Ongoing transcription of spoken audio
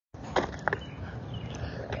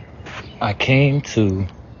I came to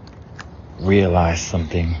realize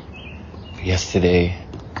something yesterday,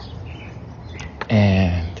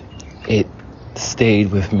 and it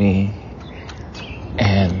stayed with me,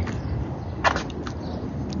 and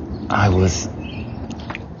I was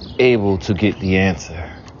able to get the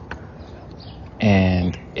answer.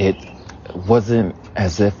 And it wasn't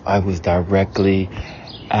as if I was directly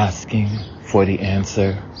asking for the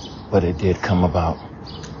answer, but it did come about.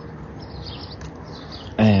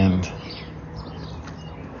 And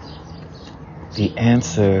the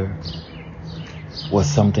answer was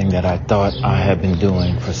something that I thought I had been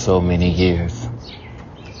doing for so many years.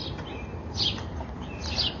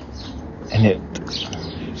 And it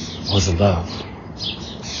was love.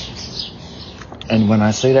 And when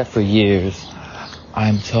I say that for years,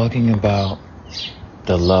 I'm talking about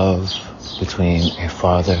the love between a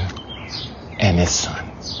father and his son.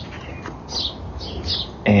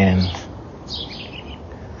 And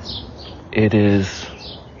it is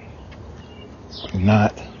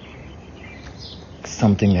not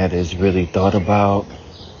something that is really thought about,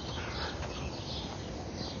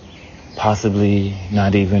 possibly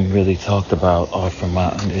not even really talked about, or from my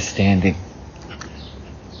understanding.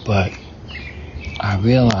 But I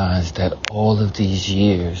realized that all of these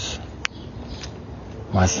years,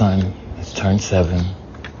 my son has turned 7,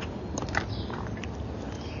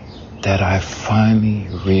 that I finally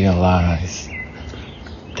realized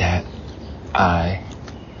that I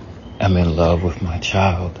am in love with my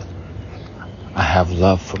child. I have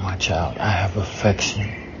love for my child. I have affection.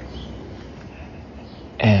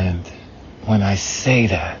 And when I say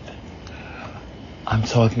that, I'm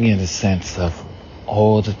talking in the sense of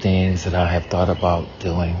all the things that I have thought about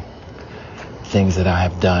doing, things that I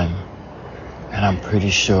have done. And I'm pretty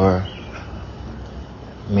sure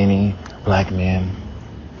many black men,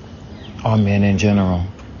 or men in general,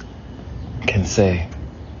 can say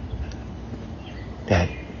that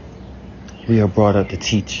we are brought up to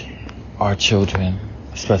teach our children,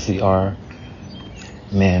 especially our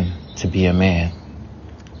men, to be a man,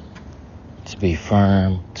 to be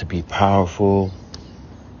firm, to be powerful,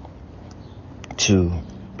 to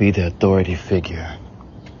be the authority figure.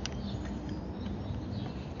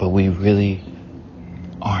 But we really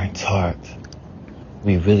aren't taught.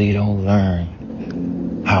 We really don't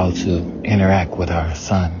learn how to interact with our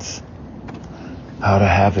sons, how to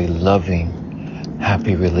have a loving,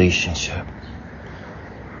 happy relationship.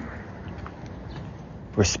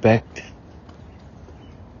 Respect,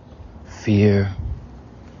 fear,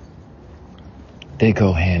 they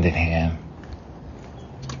go hand in hand.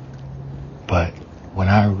 But when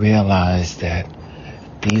I realized that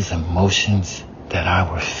these emotions that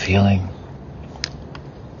I was feeling,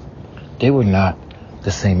 they were not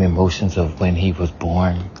the same emotions of when he was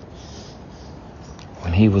born,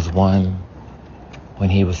 when he was 1, when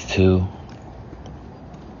he was 2.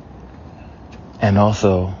 And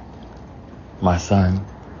also, my son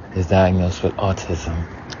is diagnosed with autism.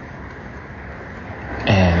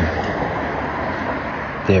 And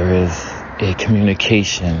there is a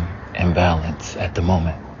communication imbalance at the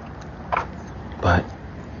moment. But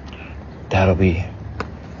that'll be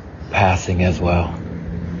passing as well.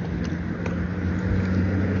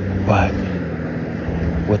 But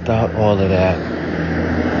without all of that,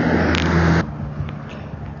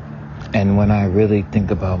 and when I really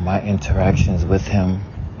think about my interactions with him,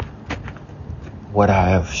 what I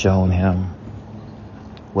have shown him,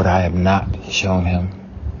 what I have not shown him,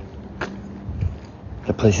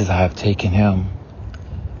 the places I have taken him,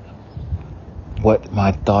 what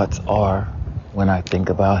my thoughts are when I think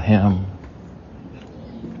about him,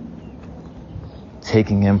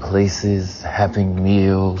 taking him places, having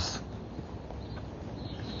meals,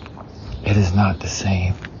 it is not the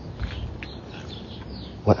same.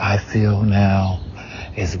 What I feel now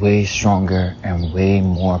is way stronger and way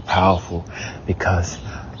more powerful because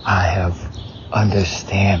I have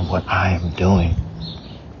understand what I am doing,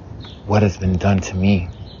 what has been done to me,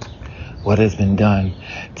 what has been done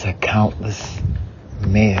to countless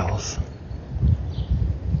males,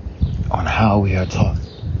 on how we are taught,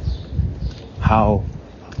 how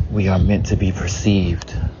we are meant to be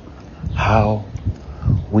perceived, how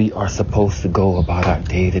we are supposed to go about our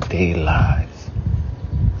day-to-day lives.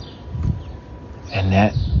 And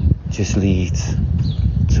that just leads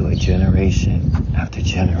to a generation after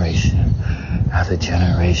generation after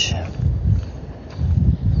generation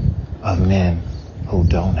of men who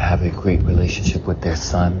don't have a great relationship with their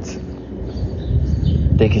sons.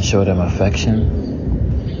 They can show them affection.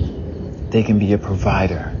 They can be a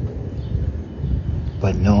provider.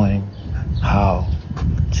 But knowing how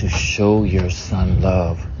to show your son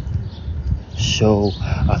love, show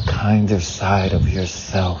a kinder side of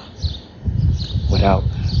yourself, without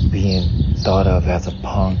being thought of as a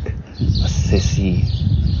punk, a sissy,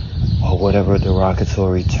 or whatever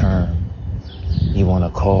derogatory term you want to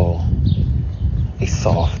call a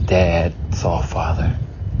soft dad, soft father.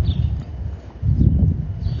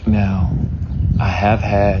 Now, I have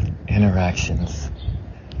had interactions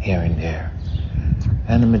here and there,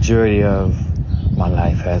 and the majority of my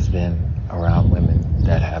life has been around women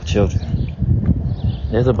that have children.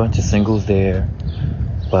 There's a bunch of singles there,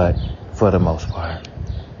 but for the most part.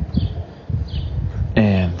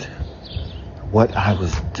 And what I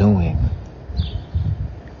was doing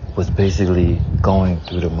was basically going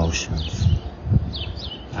through the motions.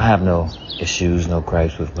 I have no issues, no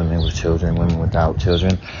gripes with women with children, women without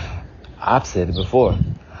children. I've said it before.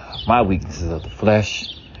 My weakness is of the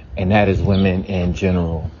flesh, and that is women in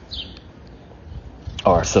general.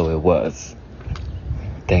 Or so it was.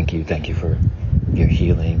 Thank you for your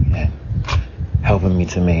healing and helping me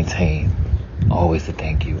to maintain. Always a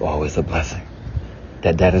thank you, always a blessing.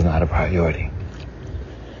 That is not a priority.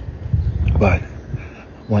 But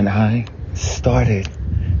when I started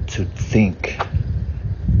to think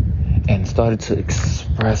and started to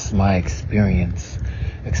express my experience,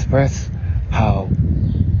 express how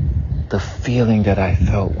the feeling that I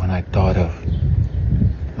felt when I thought of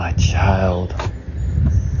my child,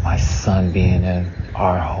 my son being in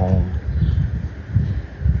our home,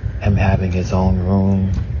 him having his own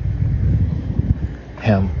room,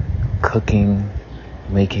 him cooking,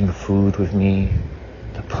 making food with me,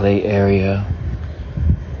 the play area,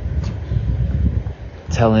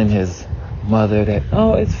 telling his mother that,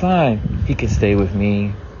 oh, it's fine, he can stay with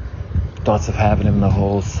me, thoughts of having him the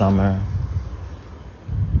whole summer.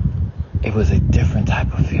 It was a different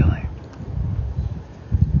type of feeling.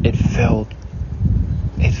 It felt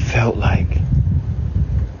like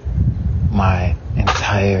my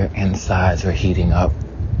entire insides were heating up.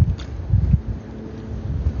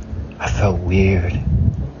 I felt weird.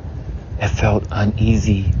 It felt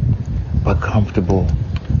uneasy, but comfortable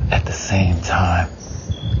at the same time.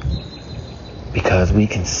 Because we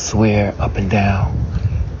can swear up and down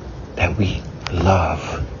that we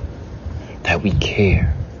love, that we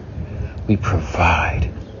care, we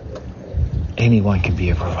provide. Anyone can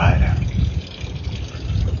be a provider.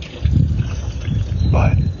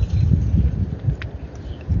 But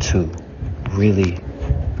to really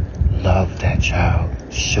love that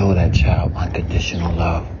child, show that child unconditional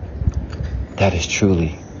love, that is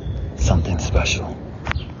truly something special.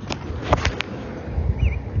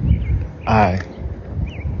 I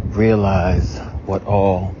realize what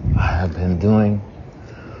all I have been doing.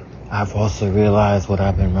 I've also realized what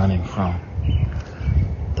I've been running from.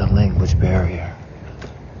 The language barrier.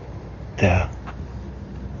 The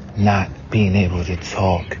not being able to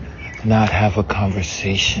talk, not have a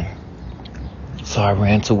conversation. So I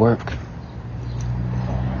ran to work.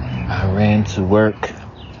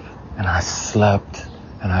 And I slept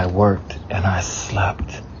and I worked and I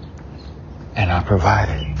slept and I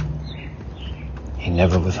provided. He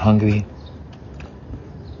never was hungry.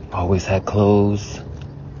 Always had clothes.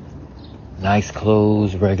 Nice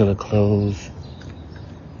clothes, regular clothes,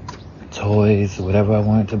 toys, whatever I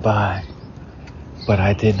wanted to buy. But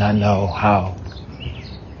I did not know how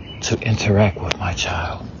to interact with my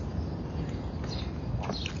child.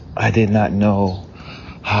 I did not know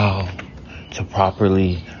how to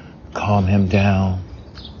properly calm him down,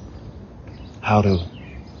 how to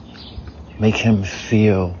make him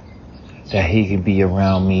feel that he could be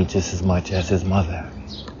around me just as much as his mother.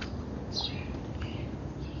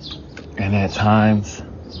 And at times,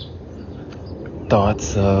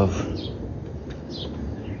 thoughts of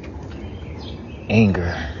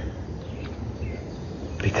anger,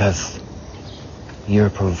 because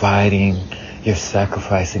you're providing, you're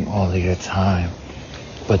sacrificing all of your time,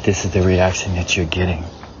 but this is the reaction that you're getting.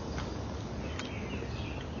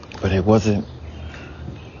 But it wasn't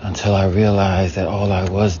until I realized that all I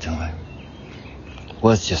was doing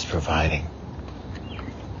was just providing.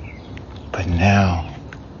 But now,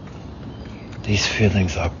 these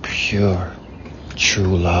feelings are pure,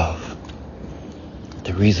 true love.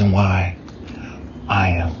 The reason why I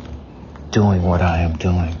am doing what I am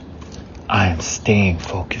doing, I am staying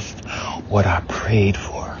focused, what I prayed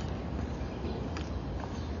for,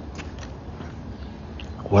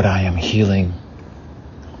 what I am healing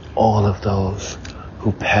all of those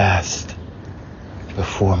who passed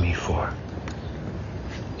before me for.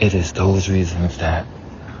 It is those reasons that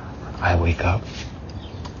I wake up,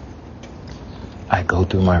 I go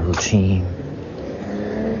through my routine,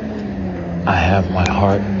 I have my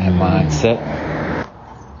heart and mind set,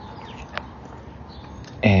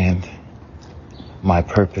 and my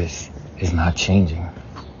purpose is not changing.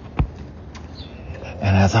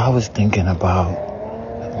 And as I was thinking about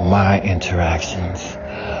my interactions,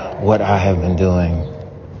 what I have been doing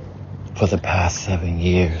for the past 7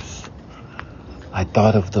 years, I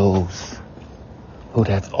thought of those who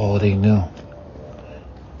that's all they knew.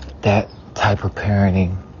 That type of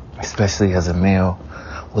parenting, especially as a male,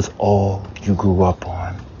 was all you grew up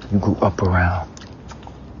on, you grew up around.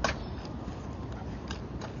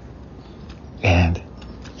 And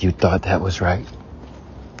you thought that was right.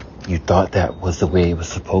 You thought that was the way it was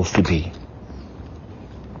supposed to be.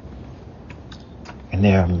 And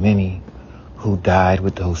there are many who died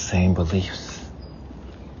with those same beliefs.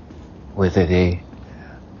 Whether they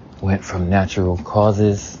went from natural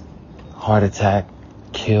causes, heart attack,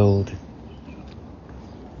 killed,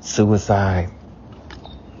 suicide.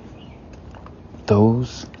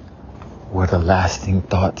 Those were the lasting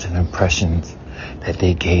thoughts and impressions that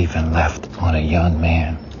they gave and left on a young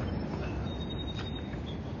man,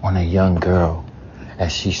 on a young girl,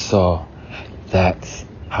 as she saw that's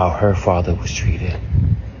how her father was treated.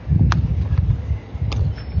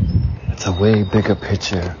 It's a way bigger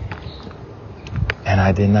picture, and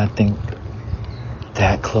I did not think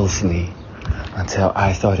that closely until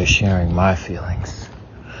I started sharing my feelings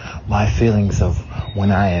of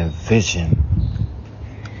when I envisioned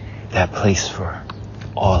that place for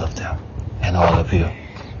all of them and all of you.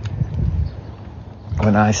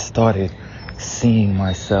 When I started seeing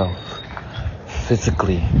myself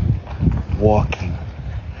physically walking,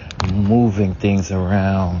 moving things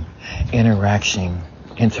around, interacting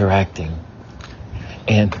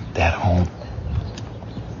in that home,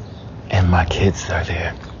 and my kids are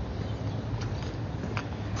there.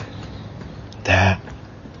 That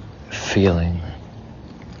feeling,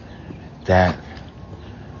 that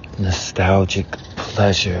nostalgic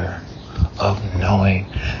pleasure of knowing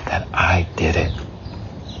that I did it.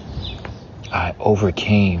 I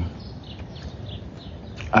overcame.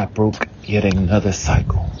 I broke yet another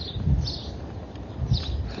cycle.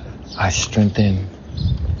 I strengthened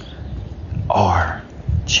our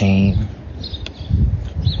chain.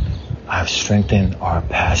 I've strengthened our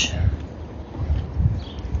passion.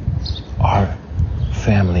 Our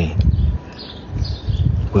family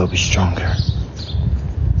will be stronger.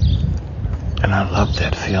 And I love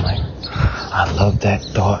that feeling. I love that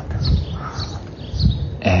thought.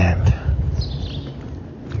 And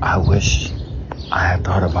I wish I had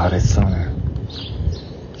thought about it sooner.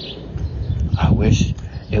 I wish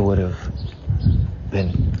it would have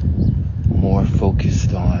been more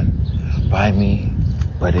focused on by me,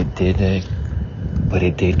 but it did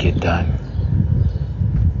get done.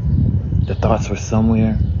 The thoughts were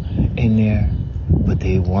somewhere in there, but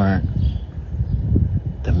they weren't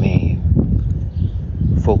the main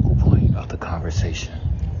focal point of the conversation.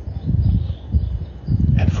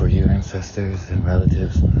 And for your ancestors and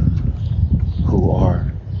relatives who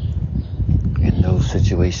are in those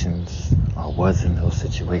situations, or was in those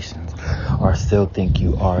situations, or still think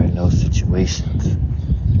you are in those situations,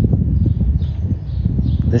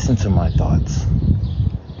 listen to my thoughts.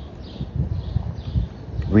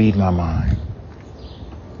 Read my mind.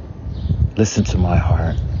 Listen to my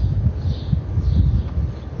heart.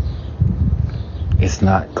 It's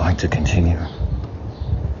not going to continue.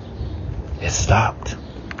 It stopped.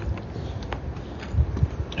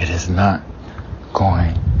 It is not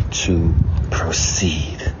going to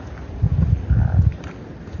proceed.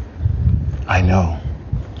 I know.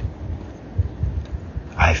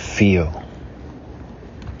 I feel.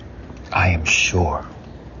 I am sure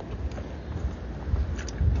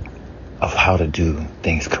of how to do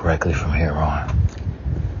things correctly from here on.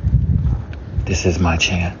 This is my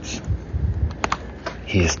chance.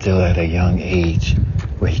 He is still at a young age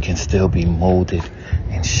where he can still be molded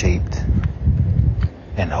and shaped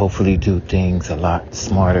and hopefully do things a lot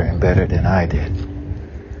smarter and better than I did.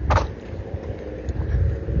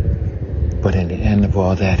 But in the end of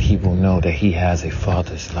all that, he will know that he has a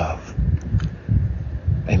father's love.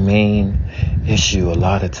 A main issue a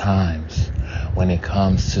lot of times when it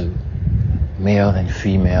comes to male and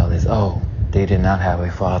female is, they did not have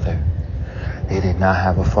a father. They did not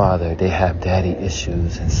have a father. They have daddy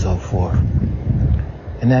issues and so forth.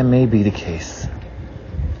 And that may be the case,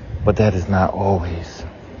 but that is not always.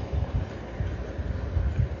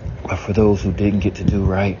 But for those who didn't get to do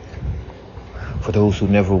right, for those who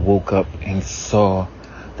never woke up and saw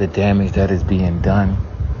the damage that is being done,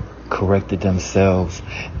 corrected themselves,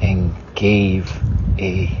 and gave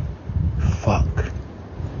a fuck.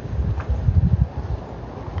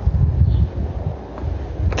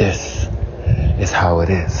 This is how it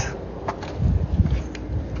is.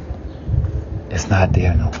 It's not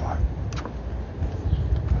there no more.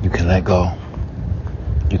 You can let go.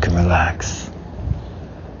 You can relax.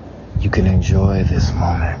 You can enjoy this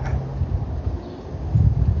moment.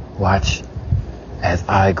 Watch as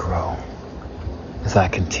I grow, as I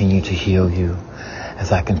continue to heal you,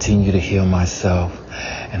 as I continue to heal myself,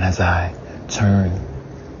 and as I turn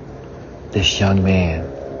this young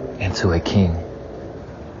man into a king.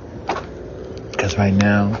 Because right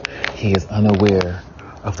now, he is unaware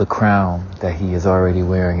of the crown that he is already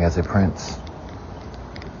wearing as a prince.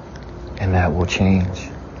 And that will change.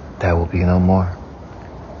 That will be no more.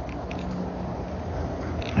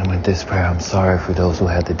 And with this prayer, I'm sorry for those who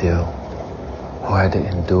had to deal, who had to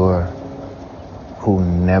endure, who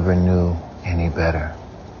never knew any better.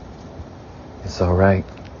 It's all right.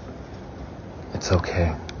 It's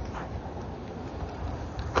okay.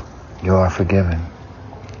 You are forgiven.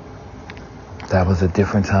 That was a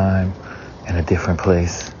different time and a different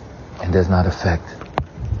place, and does not affect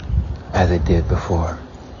as it did before.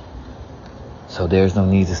 So there's no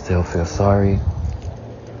need to still feel sorry.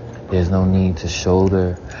 There's no need to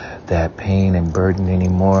shoulder that pain and burden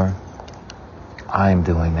anymore. I'm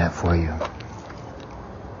doing that for you.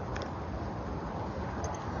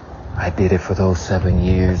 I did it for those 7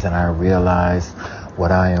 years, and I realized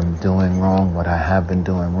what I am doing wrong, what I have been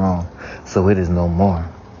doing wrong. So it is no more.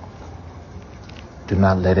 Do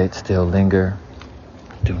not let it still linger.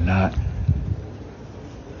 Do not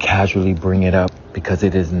casually bring it up, because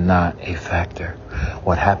it is not a factor.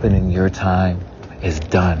 What happened in your time is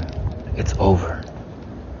done. It's over.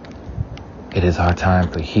 It is our time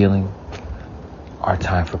for healing, our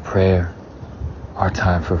time for prayer, our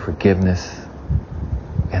time for forgiveness,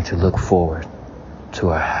 and to look forward to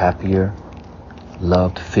a happier,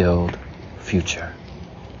 love-filled future.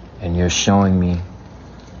 And you're showing me,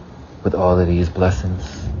 with all of these blessings,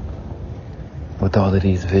 with all of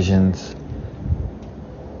these visions,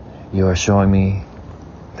 you are showing me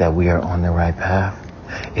that we are on the right path.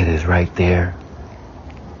 It is right there.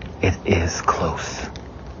 It is close.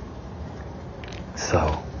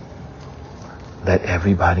 So let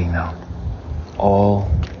everybody know, all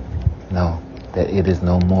know, that it is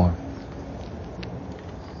no more.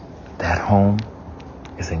 That home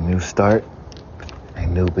is a new start, a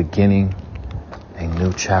new beginning, a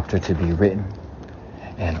new chapter to be written,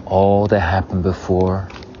 and all that happened before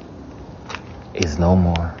is no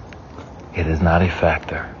more. It is not a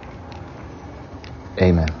factor.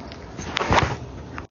 Amen.